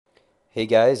Hey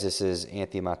guys, this is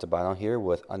Anthony Montalbano here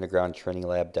with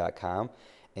undergroundtraininglab.com,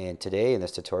 and today in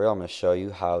this tutorial I'm going to show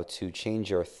you how to change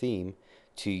your theme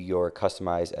to your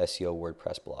customized SEO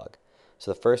WordPress blog.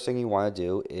 So the first thing you want to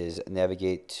do is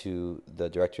navigate to the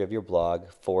directory of your blog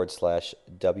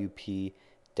 /wp-admin,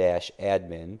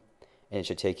 and it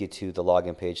should take you to the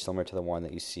login page similar to the one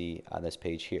that you see on this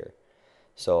page here.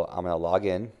 So I'm going to log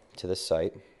in to this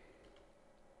site.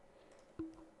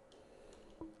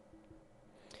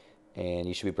 And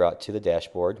you should be brought to the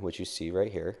dashboard, which you see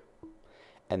right here.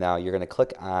 And now you're going to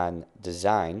click on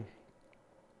Design,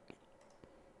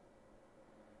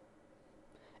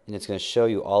 and it's going to show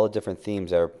you all the different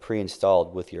themes that are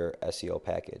pre-installed with your SEO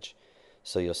package.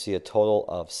 So you'll see a total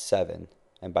of 7,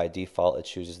 and by default it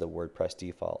chooses the WordPress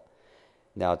default.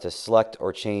 Now to select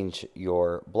or change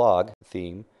your blog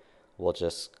theme, we'll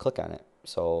just click on it.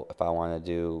 So if I want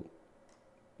to do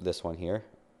this one here,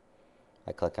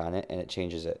 I click on it and it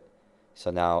changes it. So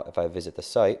now if I visit the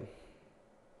site,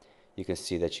 you can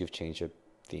see that you've changed your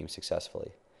theme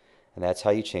successfully. And that's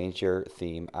how you change your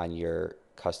theme on your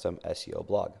custom SEO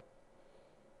blog.